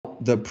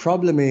the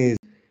problem is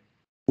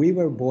we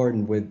were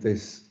born with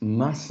this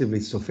massively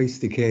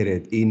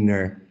sophisticated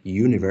inner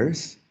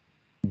universe,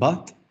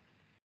 but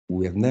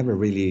we have never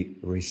really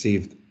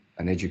received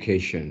an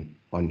education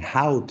on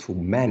how to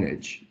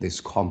manage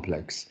this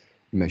complex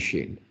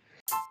machine.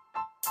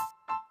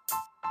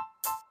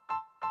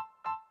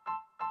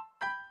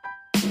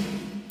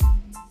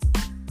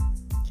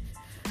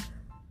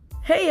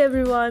 Hey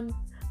everyone!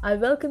 I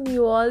welcome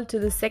you all to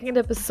the second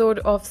episode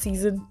of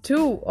season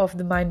 2 of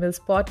the Mind Mills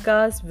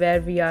podcast,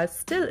 where we are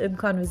still in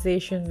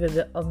conversation with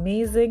the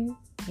amazing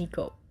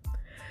Nico.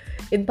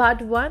 In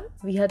part 1,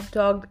 we had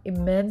talked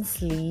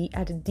immensely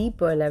at a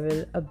deeper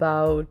level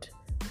about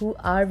who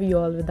are we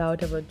all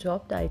without our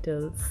job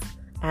titles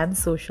and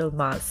social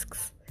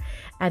masks.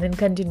 And in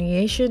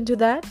continuation to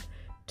that,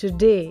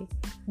 today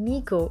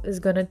Nico is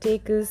going to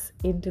take us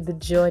into the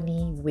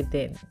journey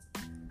within.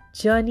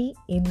 Journey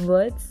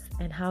inwards,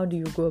 and how do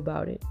you go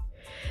about it?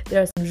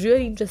 There are some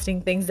really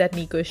interesting things that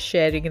Nico is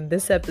sharing in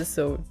this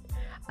episode.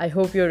 I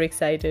hope you're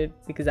excited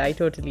because I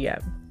totally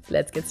am.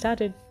 Let's get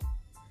started.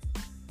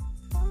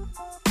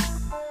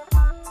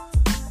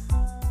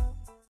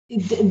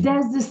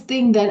 There's this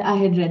thing that I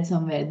had read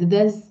somewhere, that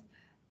there's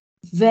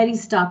very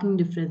starking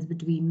difference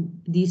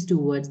between these two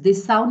words. They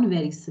sound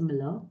very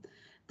similar.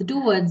 The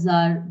two words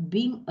are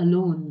being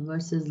alone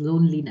versus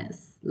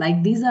loneliness.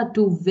 Like, these are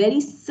two very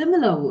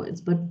similar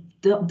words, but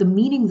the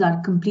meanings are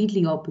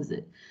completely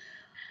opposite.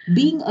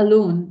 Being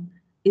alone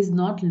is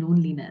not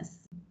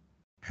loneliness.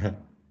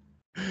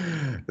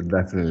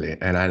 Definitely.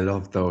 And I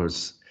love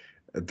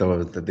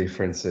the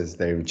differences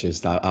they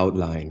just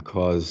outlined,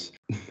 because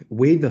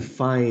we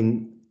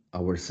define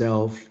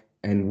ourselves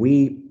and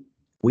we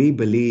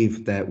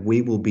believe that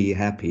we will be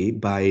happy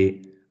by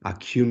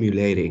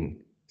accumulating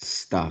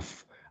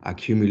stuff,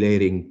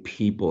 accumulating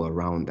people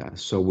around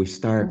us. So we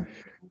start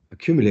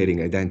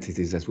accumulating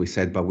identities, as we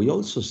said, but we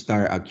also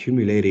start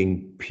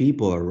accumulating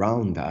people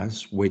around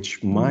us,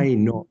 which might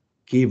not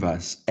give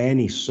us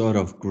any sort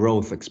of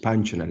growth,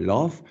 expansion, and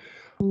love,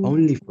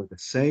 only for the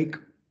sake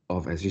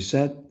of, as you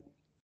said,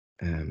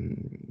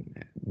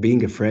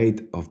 being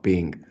afraid of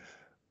being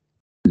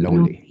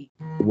lonely.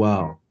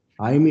 Wow.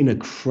 I'm in a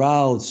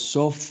crowd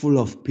so full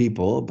of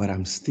people, but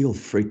I'm still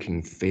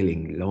freaking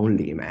feeling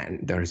lonely,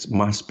 man. There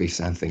must be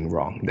something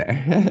wrong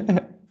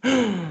there.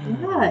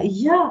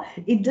 Yeah,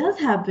 it does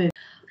happen.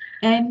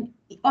 And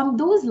on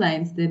those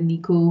lines, then,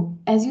 Nico,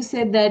 as you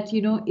said that,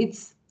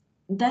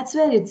 that's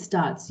where it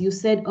starts. You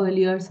said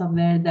earlier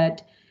somewhere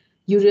that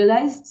you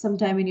realized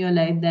sometime in your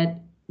life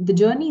that the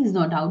journey is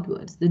not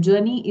outwards. The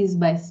journey is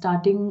by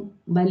starting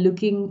by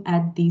looking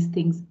at these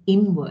things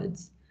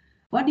inwards.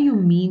 What do you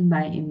mean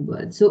by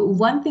inwards? So,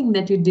 one thing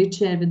that you did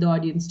share with the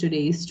audience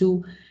today is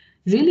to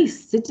really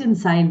sit in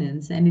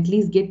silence and at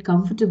least get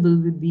comfortable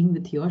with being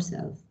with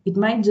yourself. It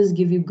might just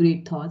give you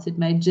great thoughts, it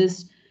might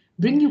just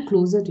bring you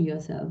closer to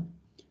yourself.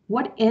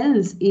 What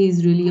else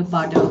is really a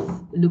part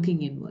of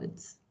looking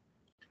inwards?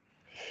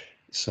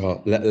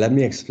 So let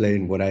me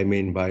explain what I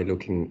mean by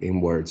looking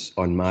inwards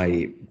from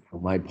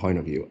my point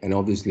of view. And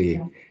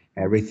obviously,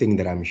 everything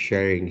that I'm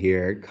sharing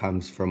here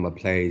comes from a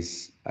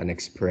place, an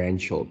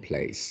experiential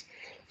place.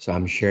 So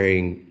I'm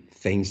sharing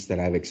things that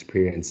I've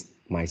experienced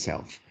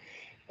myself.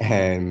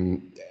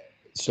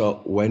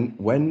 So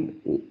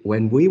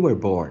when we were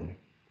born,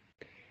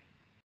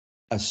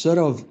 a sort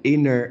of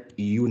inner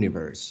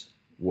universe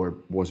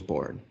was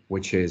born,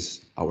 which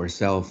is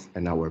ourself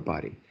and our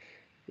body.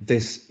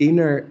 This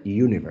inner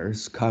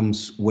universe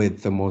comes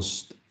with the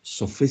most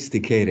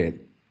sophisticated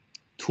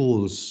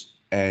tools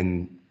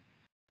and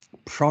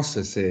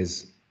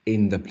processes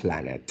in the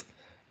planet,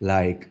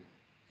 like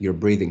your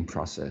breathing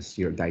process,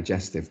 your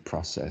digestive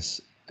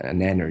process,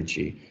 and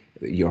energy,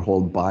 your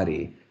whole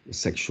body,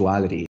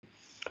 sexuality.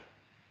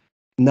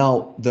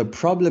 Now, the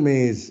problem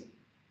is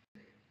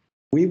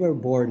we were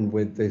born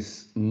with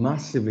this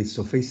massively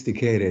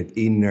sophisticated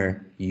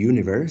inner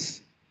universe,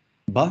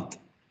 but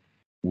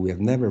we have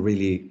never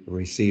really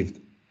received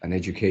an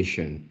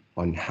education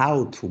on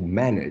how to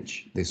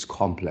manage this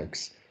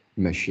complex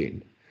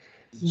machine.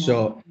 Yeah.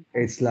 So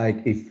it's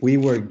like if we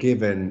were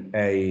given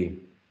a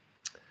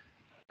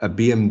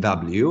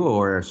BMW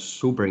or a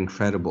super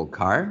incredible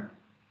car,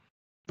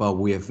 but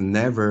we have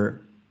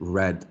never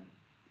read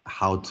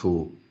how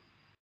to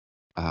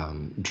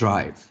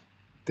drive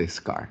this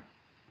car.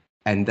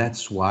 And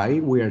that's why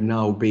we are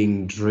now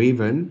being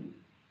driven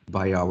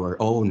by our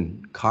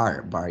own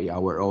car, by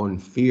our own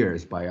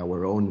fears, by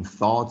our own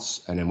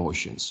thoughts and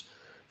emotions.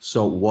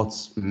 So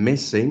what's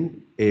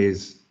missing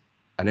is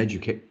an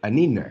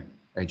inner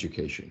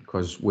education,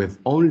 because we've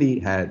only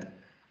had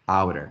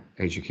outer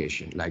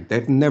education. Like,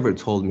 they've never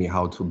told me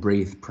how to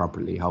breathe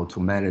properly, how to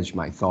manage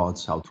my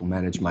thoughts, how to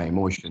manage my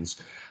emotions,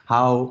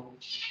 how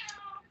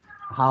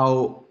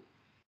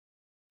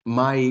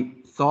my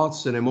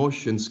thoughts and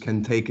emotions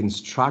can take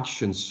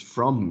instructions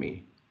from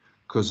me.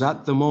 Because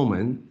at the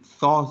moment,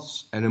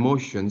 thoughts and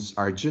emotions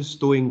are just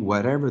doing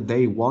whatever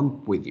they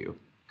want with you.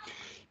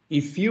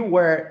 If you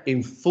were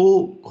in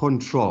full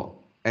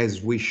control,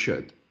 as we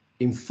should,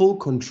 in full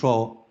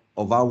control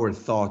of our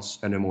thoughts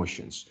and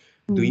emotions.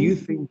 Do you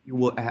think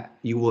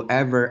you will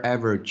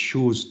ever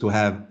choose to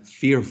have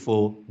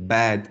fearful,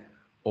 bad,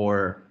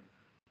 or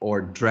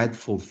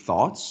dreadful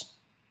thoughts?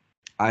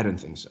 I don't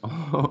think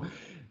so.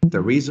 The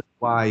reason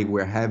why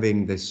we're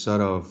having this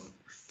sort of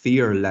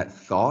fear-led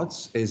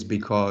thoughts is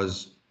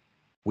because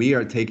we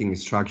are taking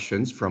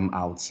instructions from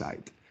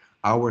outside.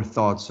 Our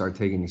thoughts are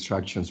taking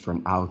instructions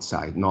from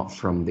outside, not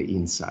from the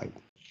inside.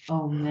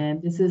 Oh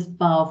man, this is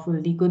powerful,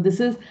 Nico. This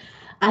is,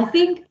 I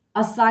think,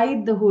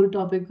 aside the whole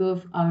topic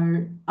of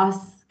our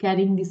us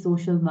carrying the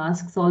social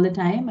masks all the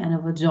time and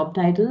our job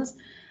titles,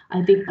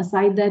 I think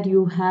aside that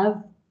you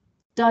have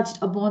touched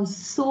upon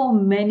so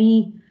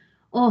many,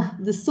 oh,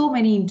 there's so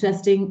many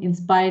interesting,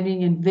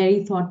 inspiring, and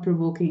very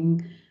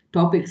thought-provoking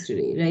topics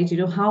today,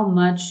 right? How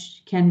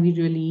much can we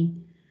really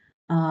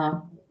uh,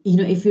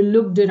 if you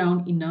looked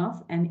around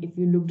enough and if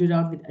you looked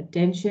around with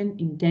attention,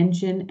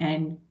 intention,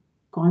 and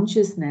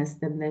consciousness,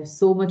 then there's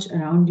so much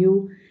around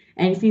you.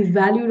 And if you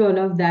valued all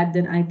of that,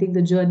 then I think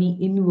the journey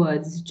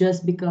inwards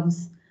just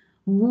becomes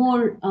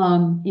more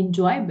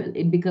enjoyable.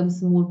 It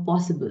becomes more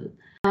possible.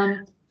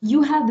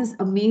 You have this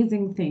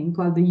amazing thing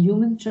called the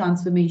Human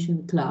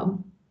Transformation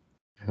Club,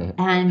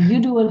 and you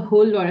do a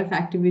whole lot of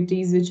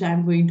activities, which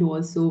I'm going to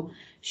also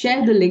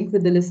share the link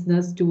with the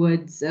listeners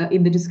towards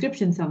in the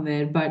description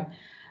somewhere. But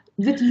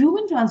with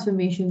Human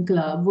Transformation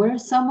Club, what are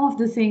some of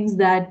the things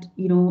that,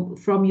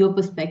 from your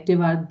perspective,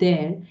 are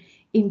there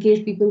in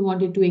case people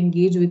wanted to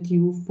engage with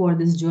you for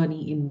this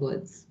journey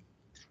inwards?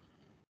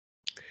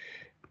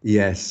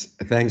 Yes,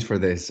 thanks for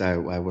this. I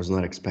was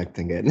not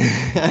expecting it.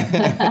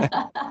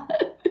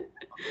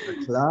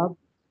 The club,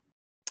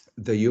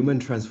 the Human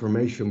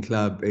Transformation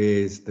Club,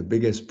 is the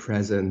biggest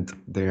present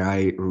that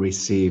I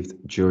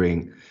received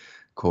during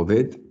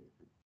COVID.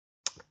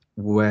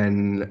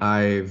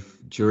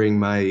 During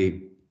my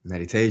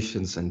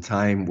meditations and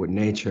time with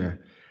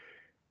nature,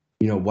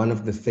 one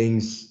of the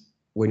things,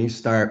 when you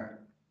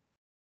start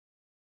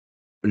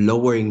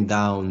lowering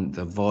down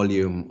the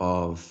volume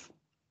of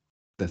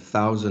the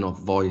thousand of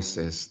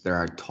voices that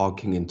are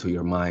talking into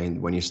your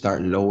mind, when you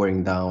start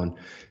lowering down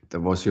the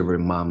voice of your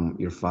mom,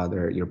 your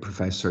father, your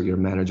professor, your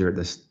manager,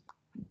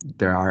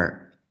 that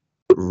are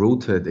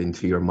rooted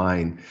into your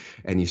mind,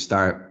 and you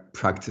start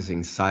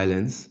practicing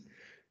silence,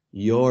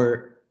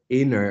 your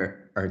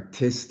inner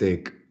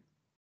artistic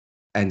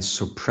and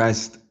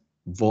suppressed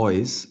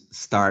voice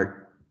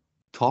start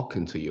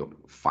talking to you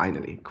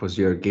finally, because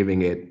you're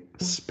giving it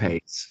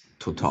space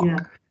to talk.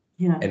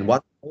 Yeah. And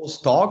what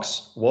those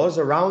talks was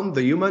around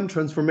the Human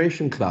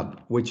Transformation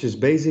Club, which is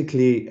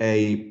basically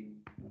a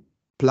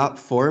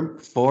platform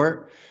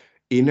for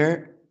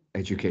inner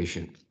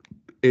education.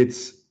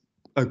 It's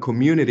a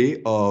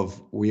community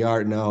we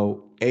are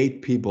now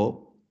 8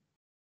 people,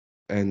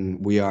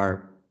 and we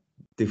are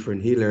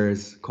different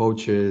healers,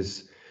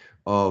 coaches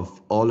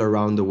of all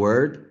around the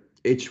world.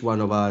 Each one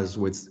of us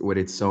with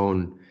its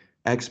own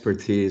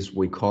expertise.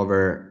 We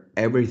cover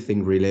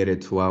everything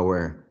related to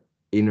our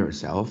inner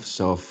self.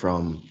 So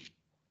from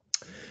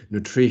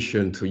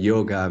nutrition to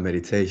yoga,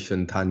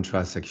 meditation,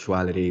 tantra,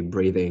 sexuality,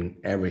 breathing,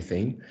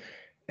 everything.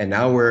 And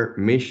our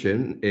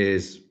mission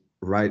is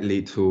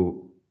rightly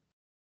to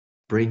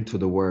bring to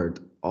the world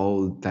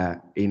all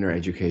that inner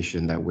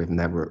education that we've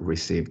never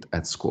received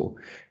at school.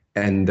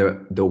 And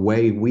the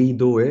way we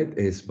do it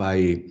is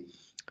by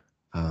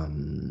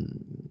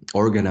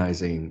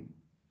organizing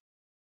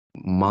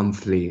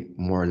monthly,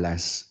 more or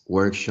less,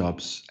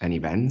 workshops and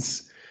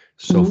events.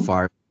 So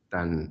far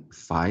done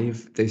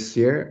 5 this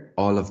year,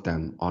 all of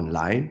them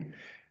online.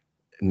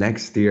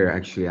 Next year,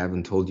 actually, I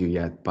haven't told you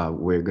yet, but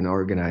we're going to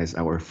organize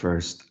our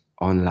first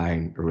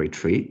online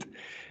retreat,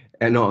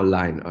 and not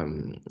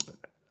online,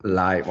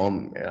 live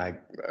on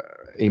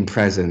in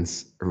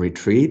presence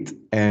retreat.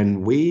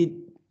 And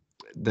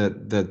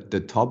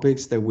the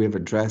topics that we've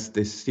addressed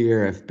this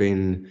year have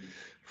been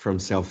from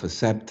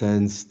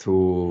self-acceptance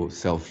to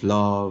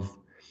self-love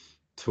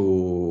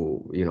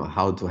to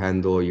how to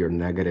handle your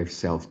negative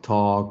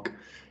self-talk.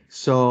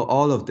 So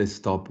all of this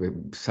topic,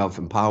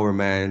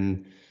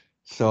 self-empowerment,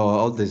 so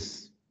all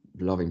these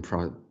loving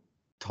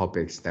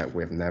topics that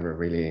we've never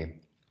really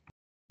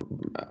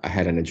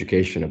had an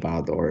education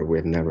about, or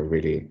we've never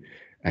really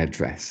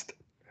addressed.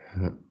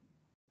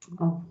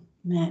 Oh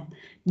man,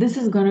 this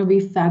is gonna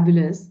be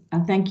fabulous.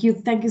 Thank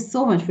you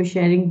so much for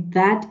sharing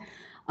that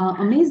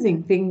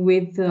amazing thing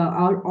with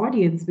our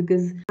audience,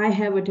 because I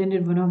have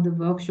attended one of the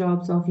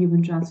workshops of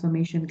Human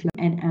Transformation Club,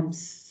 and I'm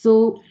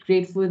so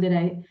grateful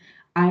that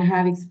I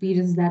have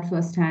experienced that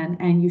firsthand.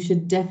 And you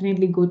should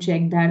definitely go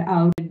check that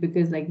out,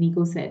 because, like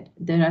Nico said,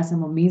 there are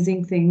some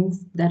amazing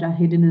things that are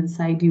hidden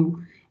inside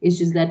you. It's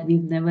just that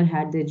we've never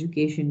had the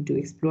education to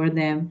explore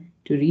them,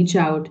 to reach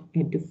out,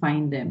 and to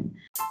find them.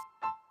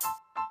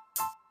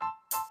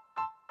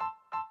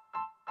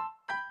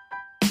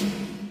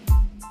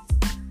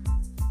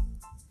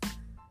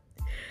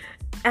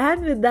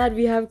 And with that,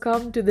 we have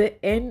come to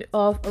the end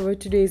of our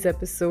today's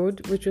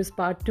episode, which was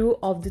part 2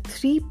 of the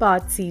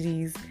 3-part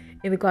series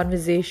in the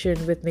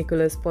conversation with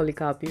Nicholas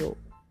Policarpio.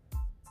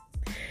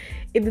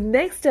 In the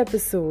next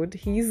episode,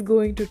 he's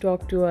going to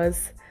talk to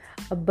us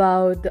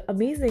about the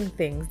amazing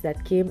things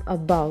that came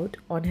about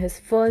on his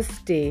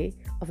first day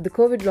of the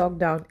COVID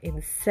lockdown in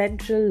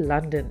central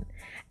London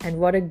and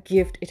what a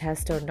gift it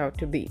has turned out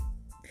to be.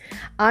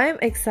 I am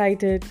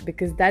excited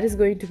because that is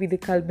going to be the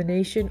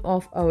culmination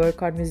of our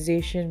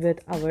conversation with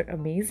our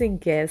amazing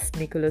guest,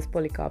 Nicholas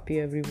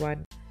Policarpio,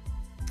 everyone.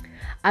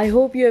 I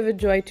hope you have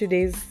enjoyed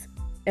today's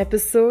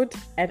episode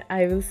and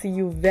I will see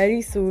you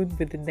very soon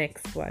with the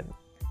next one.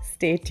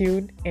 Stay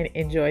tuned and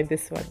enjoy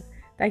this one.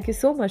 Thank you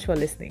so much for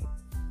listening.